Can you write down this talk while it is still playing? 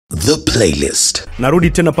The Playlist. Narudi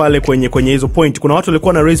tena pale kwenye hizo point. Kuna watu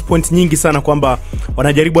walikuwa na raise point nyingi sana kwamba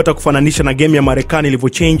wanajaribu hata kufananisha na game ya Marekani ilivyo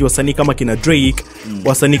change wasanii kama kina Drake,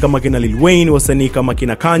 wasanii kama kina Lil Wayne, wasanii kama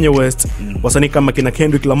kina Kanye West, wasanii kama kina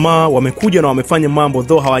Kendrick Lamar wamekuja na wamefanya mambo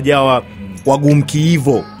though hawajawa wagumki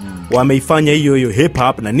hivyo. Wameifanya hiyo hip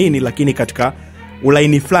hop na nini, lakini katika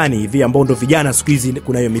ulaini fulani hivi ambao ndo vijana siku hizi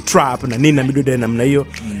kuna hiyo mitrap na nini na midude namna hiyo.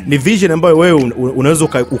 Ni vision ambayo wewe unaweza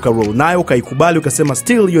ukaroll nayo ukaikubali ukasema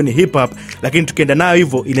still hiyo ni hip hop, lakini tukienda nayo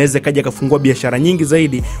hivyo inaweza kaja kafungua biashara nyingi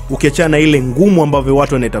zaidi ukiachana ile ngumu ambavyo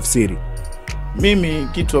watu wanatafsiri. Mimi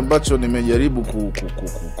kitu ambacho nimejaribu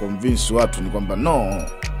convince watu ni kwamba no,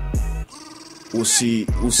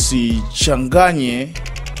 usichanganye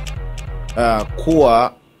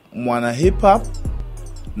kuwa mwana hip hop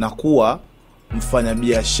na kuwa mfanya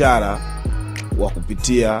biashara wa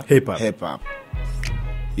kupitia hip hop.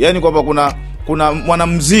 Yaani kwamba kuna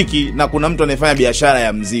mwanamuziki na kuna mtu anayefanya biashara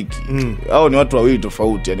ya muziki. Hao ni watu wawili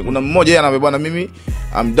tofauti. Yaani kuna mmoja yeye anasema bwana mimi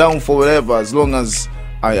I'm down for whatever as long as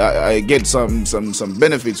I get some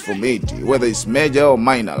benefits from it, whether it's major or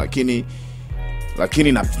minor, lakini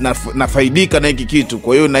nafaidika na hiki kitu.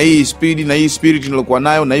 Kwa hiyo na hii speed na hii spirit nilokuwa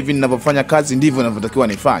nayo na hivi ninavyofanya kazi ndivyo ninavyotakiwa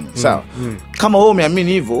nifanye. Sawa. Kama wewe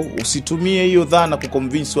umeamini hivyo, usitumie hiyo dhana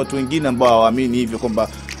kuconvince watu wengine ambao hawaamini hivyo kwamba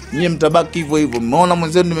nyie mtabaki hivyo hivyo. Mmeona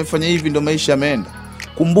mwenzenu nimefanya hivi ndio maisha yameenda.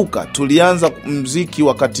 Kumbuka tulianza muziki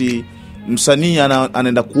wakati msanii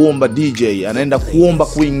anaenda kuomba DJ, anaenda kuomba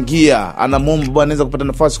kuingia, anaomba bwana anaweza kupata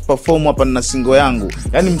nafasi kuperform hapa na single yangu.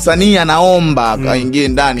 Yaani msanii anaomba aingie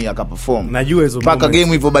ndani akaperform. Najua hizo mpaka game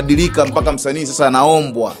ilivyobadilika mpaka msanii sasa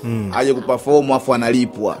anaombwa aje kuperform afu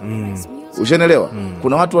analipwa. Ushaelewa?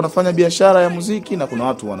 Kuna watu wanafanya biashara ya muziki na kuna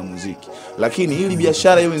watu wana muziki. Lakini ili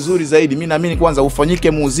biashara iwe nzuri zaidi, mimi naamini kwanza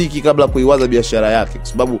ufanyike muziki kabla kuiwaza biashara yake, kwa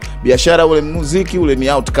sababu biashara ule muziki ule ni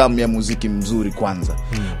outcome ya muziki mzuri kwanza.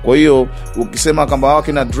 Kwa hiyo ukisema kwamba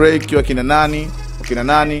wakina Drake wakina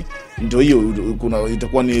nani ndio hiyo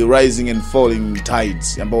itakuwa ni rising and falling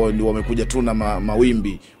tides ambao ndio wamekuja tu na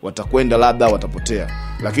mawimbi, watakwenda labda watapotea.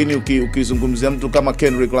 Lakini ukizungumzia mtu kama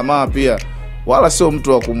Kendrick Lamar pia wala sio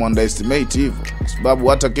mtu wa kumunderestimate hivyo, kwa sababu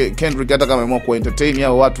hata Kendrick hata kama ameamua ku entertain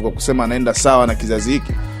hao watu kwa kusema anaenda sawa na kizazi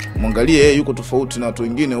hiki, muangalie yeye yuko tofauti na watu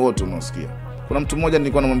wengine wote unaosikia. Kuna mtu mmoja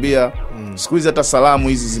nilikuwa namwambia siku hizi hata salamu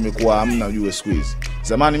hizi zimekuwa hamna, ujue siku hizi.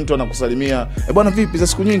 Zamani mtu anakusalimia, bwana vipi za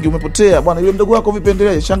siku nyingi umepotea, bwana yule mdogo wako vipi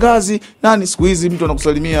endelea, shangazi nani. Siku hizi mtu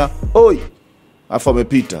anakusalimia oi afu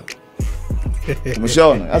amepita.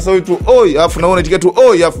 Umeshaona? Sasa wewe tu oi afu naona etikia tu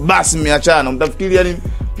oi afu basi mmeachana. Mtafikiri yani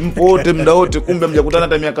mpo wote muda wote, kumbe mjakutana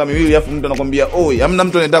hata miaka miwili afu mtu anakuambia oi. Hamna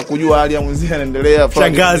mtu anataka kujua hali ya mwenzie anaendelea,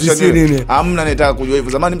 shangazi si nini. Hamna anataka kujua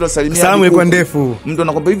hivyo. Zamani mtu asalimia salamu ilikuwa ndefu, mtu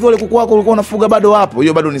anakuambia hivi wale kuku wako ulikuwa unafuga bado hapo,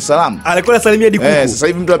 hiyo bado ni salamu. Alikuwa anasalimia dikuku. Sasa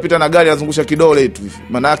hivi mtu anapita na gari anazungusha kidole tu hivi,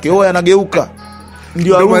 maana yake oi anageuka.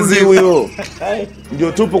 Ndio arudi huyo.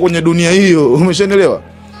 Ndio tupo kwenye dunia hiyo, umeshaelewa?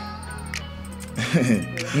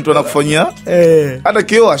 Mtu anakufanyia hata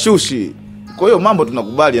kioa shushi. Kwa hiyo mambo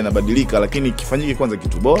tunakubali yanabadilika, lakini kifanyike kwanza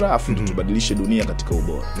kitu bora afu tubadilishe dunia katika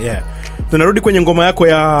ubora. Tunarudi kwenye ngoma yako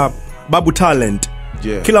ya Babu Talent.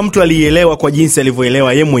 Kila mtu alielewa kwa jinsi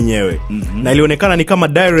alivyoelewa yeye mwenyewe. Na ilionekana ni kama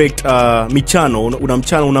direct michano,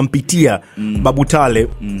 unampitia Babu Tale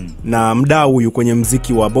na mdau huyu kwenye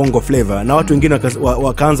mziki wa Bongo Flavor, na watu wengine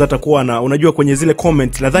wakaanza hata kuwa na unajua kwenye zile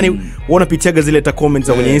comment, nadhani wanapitiaga zile ta comments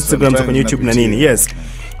za kwenye Instagram za kwenye YouTube na nini.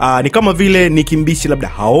 Ni kama vile Nikki MBISHI labda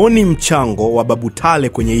haoni mchango wa Babu Tale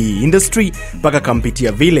kwenye hii industry mpaka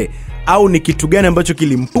kampitia vile, au ni kitu gani ambacho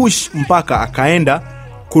kilimpush mpaka akaenda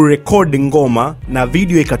kurekodi ngoma na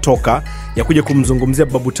video ikatoka ya kuja kumzungumzia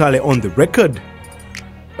Babu Tale on the record?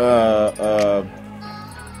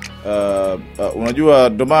 Unajua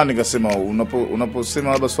domani nikasema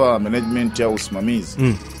unaposema labda swala management au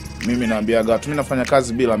usimamizi, mimi naambiaga mimi nafanya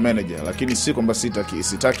kazi bila manager, lakini si kwamba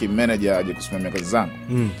sitaki manager aje kusimamia kazi zangu.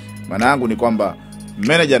 Maana yangu ni kwamba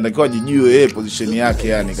manager anatakiwa ajijue yeye position yake,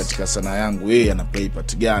 yani katika sanaa yangu yeye ana play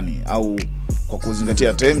part gani, au kwa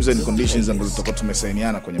kuzingatia terms and conditions ambazo tutakuwa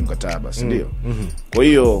tumesainiana kwenye mkataba, si ndio? Kwa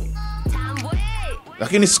hiyo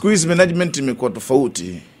lakini siku hizi management imekuwa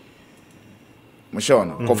tofauti.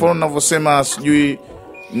 Umeshaona? Kwa mfano ninavyosema sijui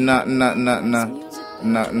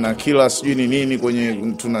na kila sijui ni nini kwenye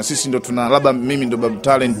sisi ndo labda mimi ndo Babu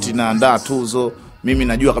Talent naandaa tuzo, mimi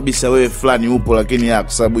najua kabisa wewe fulani upo, lakini kwa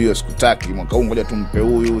sababu hiyo sikutaki mwaka huu ngoja tumpe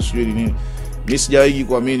huyu sijui nini. Mimi sijawahi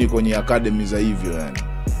kuamini kwenye academy za hivyo yani,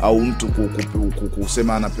 au mtu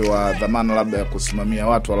kusema anapewa dhamana labda ya kusimamia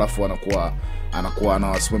watu alafu anakuwa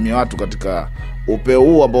anawasimamia watu katika upeo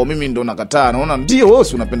huu ambao mimi ndo nakataa. Naona ndio wewe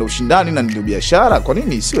si unapenda ushindani na ndio biashara, kwa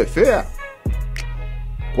nini isiwe fair?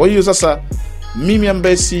 Kwa hiyo sasa mimi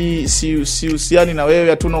ambaye si uhusiani na wewe,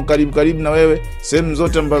 hatuna karibu na wewe, sehemu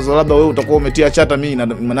zote ambazo labda wewe utakuwa umetia chata, mimi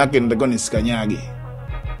maana yake nitakuwa nisikanyage.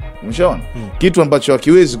 Umeshaona? Kitu ambacho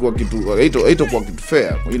hakiwezi kuwa kitu haito kwa kitu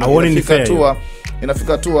fair.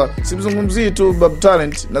 Inafika tu simzungumzii tu Bob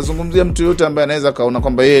Talent, nazungumzia mtu yote ambaye anaweza kaona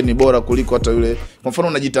kwamba yeye ni bora kuliko hata yule. Kwa mfano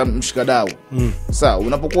unajiita mshikadau. Sawa,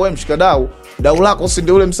 unapokuwa wewe mshikadau, dau lako si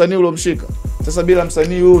ndio ule msanii uliomshika. Sasa bila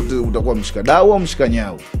msanii huyo utakuwa mshikadau au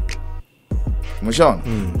mshikanyao. Umeshaona?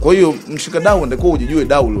 Kwa hiyo mshikadau ndiko ujijue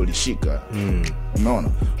dau ulilolishika. Umeona?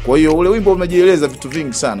 Kwa hiyo ule wimbo umejieleza vitu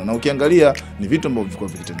vingi sana, na ukiangalia ni vitu ambavyo vilikuwa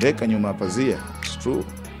vikitendeka nyuma ya pazia. It's true.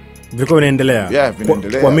 Viko vinaendelea. Yeah,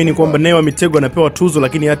 vinaendelea. Kuamini kwamba Newa Mitego anapewa tuzo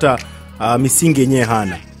lakini hata misingi yenyewe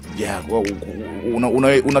hana. Yeah,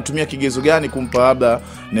 unatumia kigezo gani kumpa labda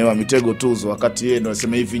Newa Mitego tuzo wakati yeye ndo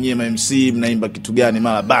anasema hivi nyema MC mnaimba kitu gani,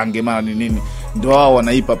 mara bange mara nini, ndio wao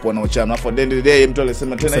wanaipa hapo wanaochana, afu the end of the day mtu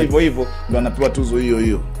alisema tena hivyo ndio anapewa tuzo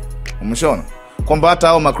hiyo. Umeshaona kwamba hata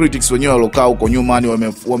hao ma critics wenyewe walokaa huko nyuma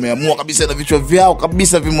ni wameamua kabisa na vichwa vyao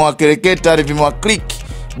kabisa vimewakereketa, vimewaclick,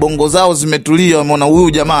 bongo zao zimetulia, wameona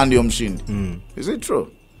huyu jamaa ndio mshindi. Is it true?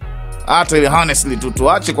 Hata ile honestly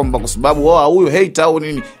tuache kwamba kwa sababu wao huyu hate au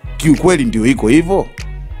nini, kiukweli ndio iko hivyo.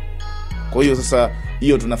 Kwa hiyo sasa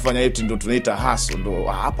hiyo tunafanya eti ndio tunaita hustle, ndio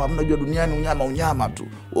hapa mnajua duniani unyama tu.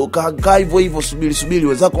 Ukakaa hivyo subiri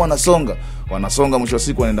wenzako wanasonga mwisho wa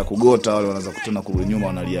siku wanaenda kugota, wale wanaanza kutana kurudi nyuma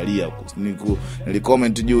wanalialia.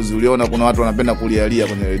 Nilicomment juzi, uliona kuna watu wanapenda kulialia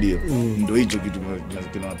kwenye radio. Ndio hicho kitu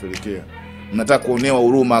kinawapelekea. Mnataka kuonewa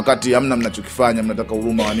huruma wakati hamna mnachokifanya, mnataka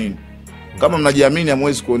huruma wa nini? Kama mnajiamini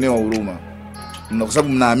hamwezi kuonewa huruma. Kwa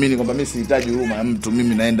sababu mnaamini kwamba mimi sihitaji huruma ya mtu,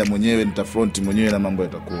 mimi naenda mwenyewe, nitafront mwenyewe na mambo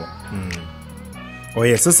yatakuwa.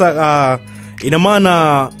 Sasa ina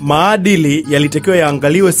maana maadili yalitakiwa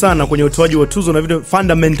yaangaliwe sana kwenye utoaji wa tuzo na vitu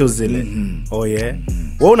fundamentals zile. Wewe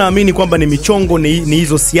unaamini kwamba ni michongo, ni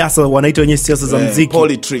hizo siasa wanaita wenyewe siasa za muziki,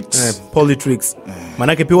 politics.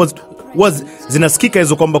 Maana yake pia zinasikika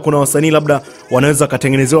hizo kwamba kuna wasanii labda wanaweza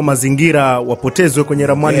katengenezewa mazingira wapotezwe kwenye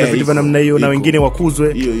ramani na vitu vya namna hiyo, na wengine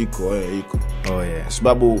wakuzwe. Hiyo iko.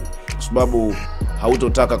 Sababu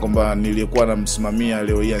hautotaka kwamba nilikuwa namsimamia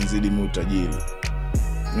leo hii anzidi mimi utajiri.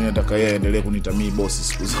 Mimi nataka yeye aendelee kunitamii boss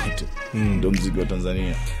siku zote. Ndio muziki wa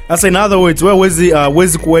Tanzania. Sasa in other words, wewe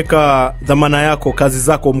huwezi kuweka dhamana yako, kazi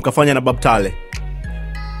zako mkafanya na Bob Talent.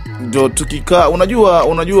 Ndio tukikaa,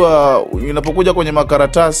 unajua inapokuja kwenye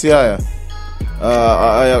makaratasi haya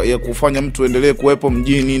ya kufanya mtu endelee kuwepo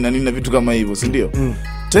mjini na nini na vitu kama hivyo, si ndio?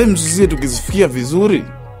 Times zile tukizifikia vizuri,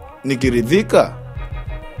 nikiridhika,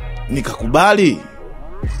 nikakubali,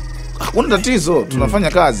 hakuna tatizo, tunafanya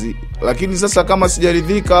kazi. Lakini sasa kama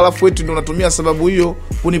sijaridhika alafu eti ndio unatumia sababu hiyo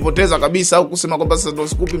kunipoteza kabisa, au kusema kwamba sasa ndio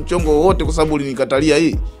sikupi mchongo wote kwa sababu ulinikatalia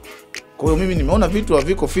hii. Kwa hiyo mimi nimeona vitu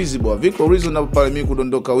haviko feasible, haviko reasonable pale mimi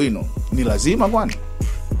kudondoka wino. Ni lazima kwani?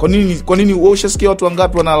 Kwa nini wewe ushasikia watu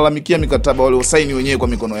wangapi wanalalamikia mikataba wale wasaini wenyewe kwa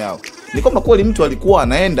mikono yao? Ni kwamba kweli mtu alikuwa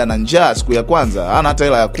anaenda na njaa siku ya kwanza, hana hata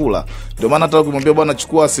hela ya kula. Ndio maana hata ukimwambia bwana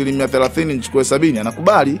chukua 30% nichukue 70,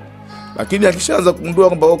 anakubali. Lakini akishaanza kugundua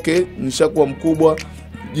kwamba okay, nishakuwa mkubwa,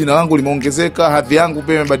 jina langu limeongezeka, hadhi yangu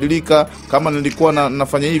pia imebadilika, kama nilikuwa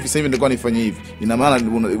nafanya hivi sasa hivi nilikuwa nifanye hivi, ina maana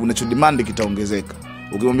unachodemand kitaongezeka.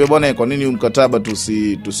 Ukimwambia bwana kwa nini mkataba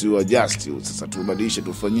tusiadjust, sasa tubadilishe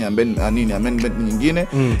tufanyie amendment nyingine,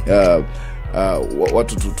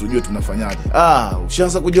 watu tujue tunafanyaje.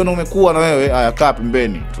 Ushaanza kujiona umekuwa na wewe, haya kaa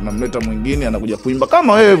pembeni, tunamleta mwingine anakuja kuimba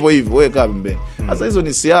kama wewe hivyo, wewe kaa pembeni. Sasa hizo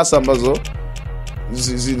ni siasa ambazo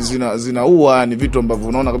zinaua, ni vitu ambavyo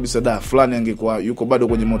unaona kabisa fulani angekuwa yuko bado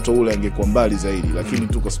kwenye moto ule angekuwa mbali zaidi, lakini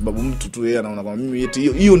tu kwa sababu mtu tu yeye anaona kama mimi eti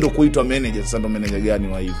hiyo ndio kuitwa manager. Sasa ndio manager gani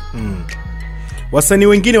wa hivi? Wasanii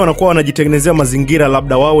wengine wanakuwa wanajitengenezea mazingira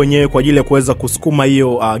labda wao wenyewe kwa ajili ya kuweza kusukuma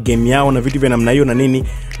hiyo game yao na vitu vya namna hiyo na nini,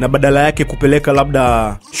 na badala yake kupeleka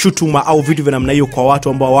labda shutuma au vitu vya namna hiyo kwa watu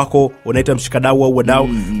ambao wako unaita mshikadau au wadau.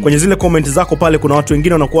 Kwenye zile comment zako pale kuna watu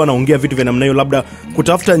wengine wanakuwa wanaongea vitu vya namna hiyo, labda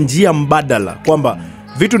kutafuta njia mbadala kwamba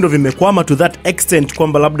vitu ndio vimekwama to that extent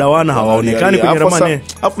kwamba labda wana hawaonekani kwenye ramani.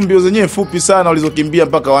 Afu mbio zenyewe fupi sana ulizokimbia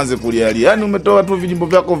mpaka waanze kulialia. Yaani umetoa tu vijimbo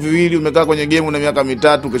vyako viwili, umekaa kwenye game na miaka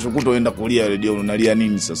 3, kesho kuto unaenda kulia radio, unalia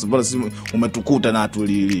nini sasa? Mbona si umetukuta na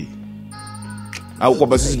atulili? Au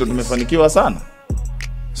kwamba sisi ndio tumefanikiwa sana?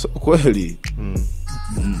 So kweli.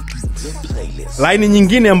 Line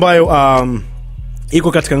nyingine ambayo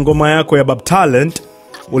iko katika ngoma yako ya Bob Talent,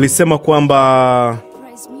 ulisema kwamba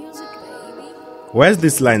where's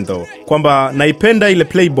this line though? Kwamba naipenda ile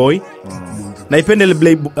Playboy, naipenda ile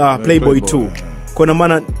Playboy 2. Kwa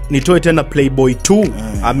maana nitoe tena Playboy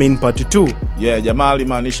 2, part 2. Yeah, jamaa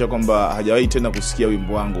alimaanisha kwamba hajawahi tena kusikia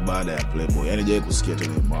wimbo wangu baada ya Playboy. Yaani hajawahi kusikia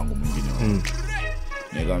tena wimbo wangu mwingine.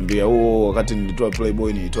 Nikamwambia wakati nilitoa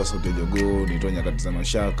Playboy nilitoa Sauti ya Jogoo, nilitoa Nyakati za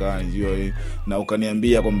Mashaka, nijua na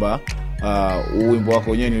ukaniambia kwamba wimbo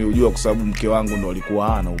wako wenyewe nilijua kwa sababu mke wangu ndo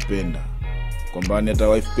alikuwa anaupenda. Kwamba hata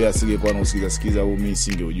wife pia asingekuwa anausikiza mimi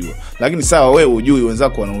singeujua. Lakini sawa wewe hujui,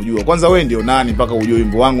 wenzako wanaujua. Kwanza wewe ndio nani mpaka ujue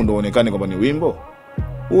wimbo wangu ndio uonekane kwamba ni wimbo?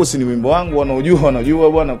 Si ni wimbo wangu,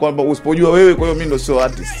 wanajua bwana, kwamba usipojua wewe kwa hiyo mimi ndo sio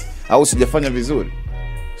artist au sijafanya vizuri.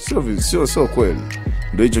 Sio kweli.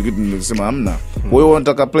 Ndio hicho kitu nilisema hamna. Wewe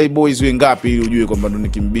unataka Playboys wengapi ili ujue kwamba ndo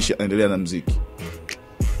Nikki MBISHI anaendelea na muziki?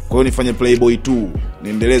 Kwa hiyo nifanye Playboy 2,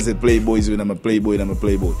 niendeleze Playboys na Playboy.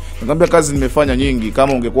 Nikamwambia kazi nimefanya nyingi,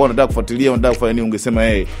 kama ungekuwa unataka kufuatilia, unataka kufanya nini ungesema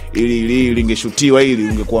ili lingeshutiwa, ili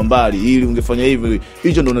ungekuwa mbali, ili ungefanya hivi.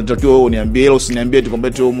 Hicho ndo unatakiwa wewe uniambie, ila usiniambie eti kwamba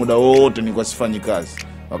eti muda wote nilikuwa sifanyi kazi.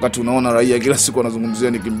 Wakati unaona raia kila siku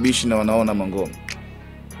wanazungumzia Nikki MBISHI na wanaona mangoma.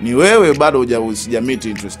 Ni wewe bado hujamiti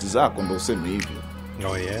interest zako ndo useme hivyo.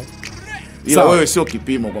 Ila wewe sio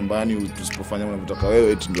kipimo kwamba yani tusipofanya unavyotaka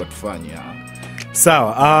wewe eti ndio tufanye.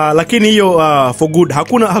 Sawa, lakini hiyo for good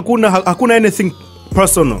hakuna anything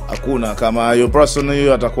personal. Hakuna, kama hiyo personal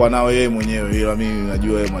hiyo atakuwa nao yeye mwenyewe, ila mimi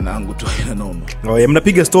najua yeye mwanangu tu ina noma.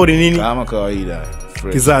 Mnapiga story nini? Kama kawaida.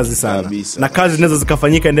 Kizazi sana. Na kazi zinaweza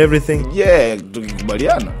zikafanyika and everything.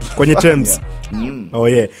 Tukikubaliana kwenye terms.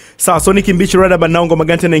 Sawa, so Nikki MBISHI right about now, ngoma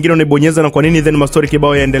gani nyingine unaibonyeza na kwa nini then story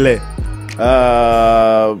kibao yaendelee?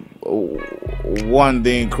 One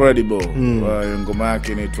the Incredible. Ngoma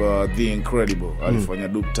yake inaitwa The Incredible. Alifanya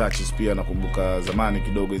Dub Touches pia, nakumbuka zamani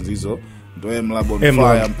kidogo hizo. Ndio mlabo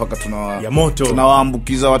fire mpaka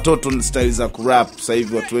tunawaambukiza watoto style za kurap. Sasa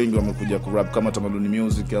hivi watu wengi wamekuja kurap kama Tamaduni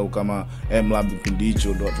Music au kama mlab kipindi hicho,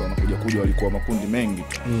 ndio watu wanakuja walikuwa makundi mengi.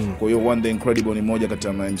 Kwa hiyo One the Incredible ni moja kati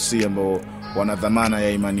ya MC ambao wana dhamana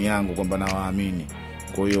ya imani yangu kwamba nawaamini.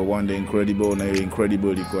 Kwa hiyo One the Incredible na ile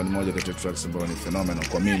Incredible ilikuwa ni moja kati ya tracks ambazo ni phenomenal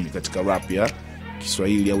kwa mimi katika rap ya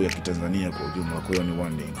Kiswahili au ya Kitanzania kwa ujumla. Kwa hiyo ni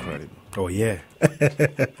One the Incredible.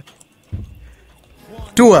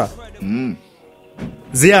 Tour.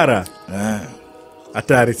 Ziara.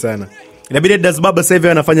 Hatari sana. Inabidi Das Baba sasa hivi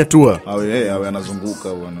anafanya tour. Awe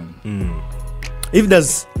anazunguka bwana. If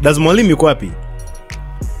does Mwalimu yuko wapi?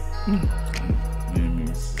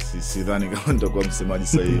 Sidhani kama nitakuwa msemaji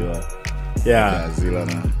sahihi. Zila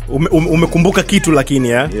na umekumbuka kitu lakini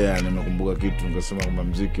nimekumbuka kitu, ningesema kwamba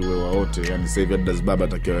muziki wewe wote, yani sasa hivi Das Baba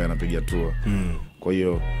atakiwa anapiga tour. Kwa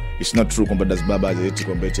hiyo it's not true kwamba Das Baba eti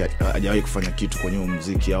kwamba eti hajawahi kufanya kitu kwenye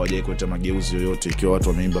muziki au hajawahi kuleta mageuzi yoyote, ikiwa watu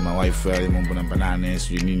wameimba mawife yale mambo namba 8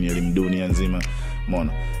 sijui nini elimu dunia nzima.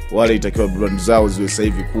 Umeona wale itakiwa brand zao ziwe sasa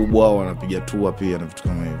hivi kubwa, wanapiga tour pia na vitu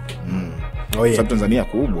kama hivyo. Sababu Tanzania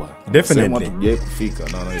kubwa definitely watu je kufika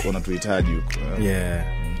na wanatuhitaji huko.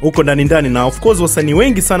 Huko ndani na of course wasanii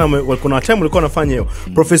wengi sana kuna time walikuwa wanafanya hiyo.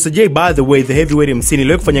 Professor J by the way, the heavyweight MC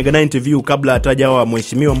leo kufanya gana interview kabla atajawa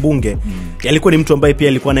mheshimiwa mbunge. Alikuwa ni mtu ambaye pia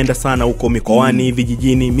alikuwa anaenda sana huko mikoani,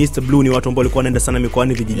 vijijini. Mr Blue ni watu ambao walikuwa wanaenda sana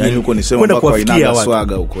mikoani, vijijini. Yani huko ni sema mpaka inaga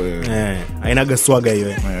swaga huko hainaga swaga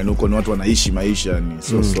hiyo. Yani huko ni watu wanaishi maisha ni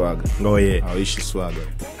sio swaga. Hawaishi swaga.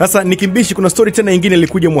 Sasa Nikki MBISHI kuna story tena nyingine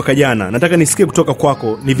ilikuja mwaka jana. Nataka nisikie kutoka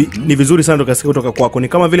kwako. Ni vizuri sana tukasikie kutoka kwako. Ni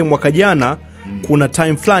kama vile mwaka jana kuna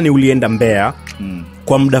time fulani ulienda Mbeya,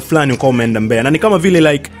 kwa muda fulani ukawa umeenda Mbeya, na ni kama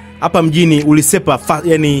vile like hapa mjini ulisepa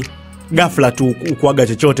yani ghafla tu ukuaga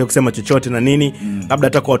chochote kusema chochote na nini, labda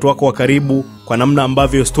hata kwa watu wako wa karibu, kwa namna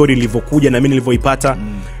ambavyo story ilivyokuja na mimi nilivyoipata.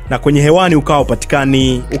 Na kwenye hewani ukawa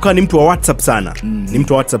upatikani, ukawa ni mtu wa WhatsApp sana. Ni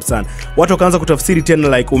mtu wa WhatsApp sana. Watu wakaanza kutafsiri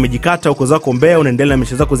tena like umejikata uko zako Mbeya, unaendelea na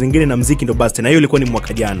maisha zako zingine na muziki ndo basi. Na hiyo ilikuwa ni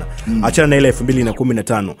mwaka jana. Achana na ile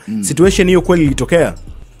 2015. Situation hiyo kweli ilitokea?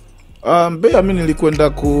 Mbeya mimi nilikwenda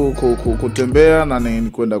kutembea na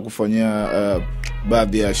nilikwenda kufanyia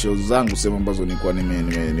baadhi ya shows zangu sehemu ambazo nilikuwa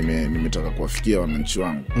nimetaka kuwafikia wananchi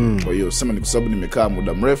wangu. Kwa hiyo sema ni kwa sababu nimekaa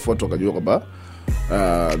muda mrefu watu wakajua kwamba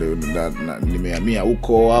nimehamia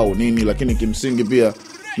huko au nini, lakini kimsingi pia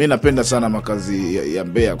mimi napenda sana makazi ya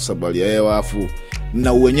Mbeya kwa sababu ya hewa afu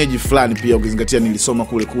na uwenyeji fulani pia, ukizingatia nilisoma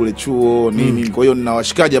kule chuo nini. Kwa hiyo nina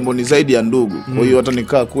washikaji ambao ni zaidi ya ndugu. Kwa hiyo hata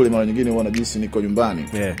nikaa kule mara nyingine huwa najisi niko nyumbani.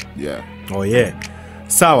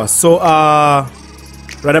 Sawa, so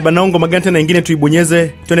Radaba na ngoma gani tena nyingine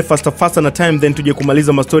tuibonyeze, tuone faster na time, then tuje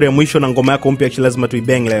kumaliza mastori ya mwisho na ngoma yako mpya lazima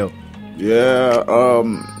tuibang leo.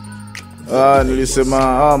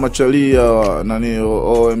 Nilisema machalia nani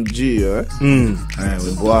OMG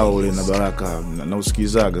wimbo wao ule na Baraka na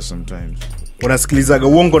usikizaga sometimes. Unasikilizaga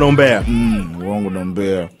uongo na umbea? Uongo na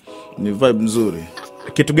umbea ni vibe nzuri.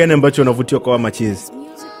 Kitu gani ambacho unavutiwa kwa machizi?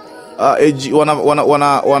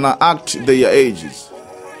 Wana act their ages.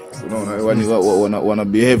 unaona wana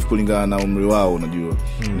behave kulingana na umri wao, unajua.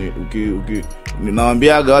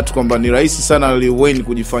 Ninawaambiaga watu kwamba ni rahisi sana Lil Wayne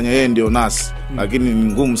kujifanya yeye ndio Nas, lakini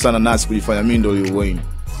ni ngumu sana Nas kujifanya mimi ndio Lil Wayne.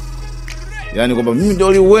 Yaani kwamba mimi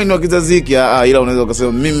ndio Lil Wayne wa kizazi hiki, ila unaweza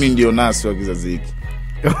kusema mimi ndio Nas wa kizazi hiki.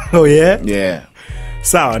 Oh yeah. Yeah.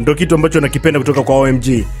 Sawa, ndio kitu ambacho nakipenda kutoka kwa OMG.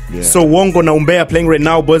 Yeah. So uongo na umbea playing right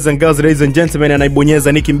now, boys and girls, ladies and gentlemen,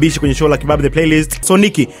 anaibonyeza Nikki MBISHI kwenye show la Kibabu the playlist. So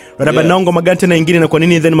Nikki, rada naongo magante na nyingine na kwa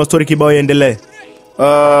nini then mastori kibao yaendelee?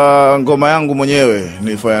 Ngoma yangu mwenyewe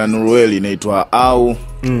nilifanya Nurueli inaitwa Au.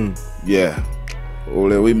 Yeah.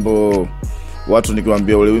 Ule wimbo watu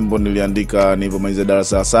nikiwaambia ule wimbo niliandika nilipomaliza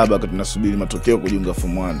darasa la 7 wakati nasubiri matokeo kujiunga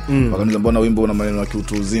form 1. Wakaniambia mbona wimbo una maneno ya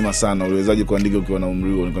kiutu uzima sana, uliwezaje kuandika ukiwa na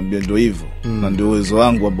umri huo? Nikamwambia ndio hivyo. Na ndio uwezo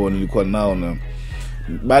wangu ambao nilikuwa nao, na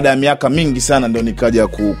baada ya miaka mingi sana ndio nikaja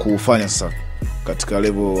kufanya sasa katika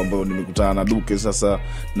level ambayo nimekutana na Duke sasa,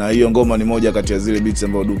 na hiyo ngoma ni moja kati ya zile beats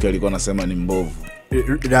ambazo Duke alikuwa anasema ni mbovu.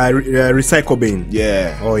 Recycle bin.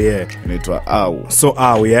 Yeah. Oh yeah. Inaitwa Au. So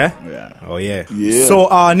Au, yeah? Yeah. Oh yeah.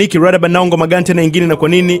 So Nikki, rada naongo magante na nyingine na kwa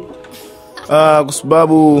nini? Kwa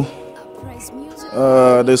sababu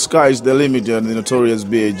The Sky is the Limit ya The Notorious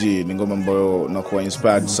B.I.G. ni ngoma ambayo nakuwa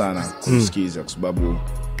inspired sana kusikiza, kwa sababu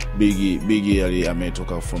Biggie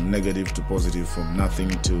ametoka from negative to positive, from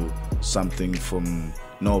nothing to something, from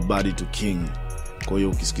nobody to king. Kwa hiyo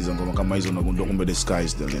ukisikiza ngoma kama hizo unagundua kumbe the sky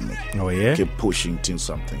is the limit. Oh yeah. Keep pushing till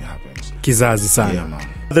something happens. Kizazi sana. Yeah, man.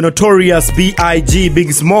 The Notorious B.I.G.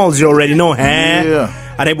 Big Smalls, you already know, Yeah.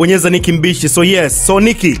 Anaibonyeza Nikki MBISHI. So yes, so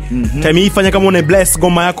Nikki, time hii fanya kama una bless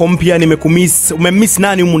ngoma yako mpya, nimekumiss. Umemiss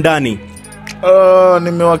nani humu ndani?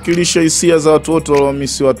 Nimewakilisha hisia za watu wote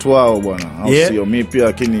waliomiss watu wao bwana. Au sio mimi pia,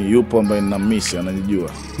 lakini yupo ambaye ninamiss ananijua.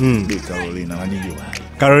 Bi Carolina ananijua.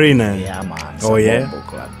 Carolina. Yeah, man. Oh yeah.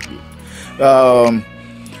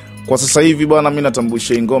 Kwa sasa hivi bwana mimi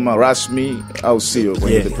natambulisha ngoma rasmi, au sio,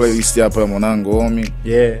 kwenye the playlist hapa ya mwanangu Ommy.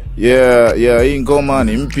 Yeah, hii ngoma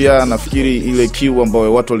ni mpya. Nafikiri ile kiu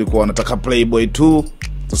ambayo watu walikuwa wanataka Playboy 2,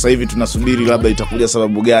 sasa hivi tunasubiri labda itakuja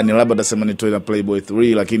sababu gani, labda nasema nitoe na Playboy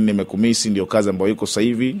 3, lakini nimekumisi, ndio kazi ambayo iko sasa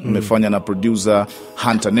hivi. Nimefanya na producer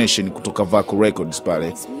Hunter Nation kutoka Vaku Records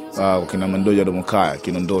pale. Kina Mandoja Domokaya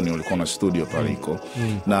Kinondoni walikuwa na studio pale iko.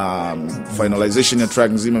 Na finalization ya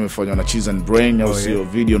track nzima imefanywa na Cheese and Brain, au sio.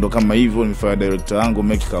 Video ndo kama hivyo, nimefanya director wangu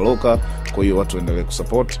Meki Kaloka. Kwa hiyo watu endelee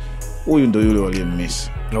kusupport. Huyu ndo yule waliyemiss.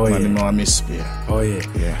 Na nimewamiss pia.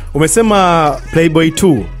 Umesema Playboy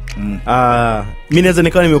 2. Mimi naweza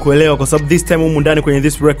nikawa nimekuelewa kwa sababu this time humu ndani kwenye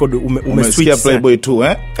this record umesikia Playboy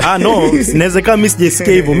 2 no, naweza kama miss JSK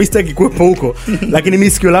hivyo, mimi sitaki kuwepo huko, lakini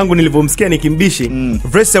mimi sikio langu nilivomsikia Nikki MBISHI,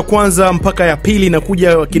 verse ya kwanza mpaka ya pili na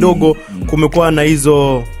kuja kidogo kumekuwa na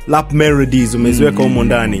hizo rap melodies umeziweka humu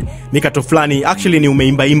ndani. Mikato fulani actually ni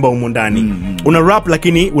umeimba humu ndani. Una rap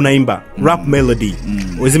lakini unaimba rap melody.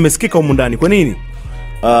 Zimesikika humu ndani. Kwa nini?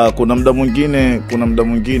 Kuna muda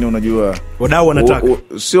mwingine unajua wadau wanataka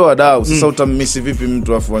sio wadau sasa utammiss vipi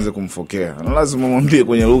mtu afu anze kumfokea, na lazima umwambie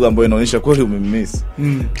kwenye lugha ambayo inaonyesha kweli umemmiss.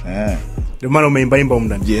 Ndio maana umeimba humu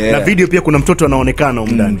ndani. Na video pia kuna mtoto anaonekana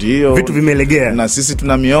humu ndani. Vitu vimelegea, na sisi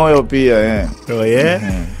tuna mioyo pia. Oh yeah.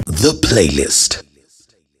 The playlist.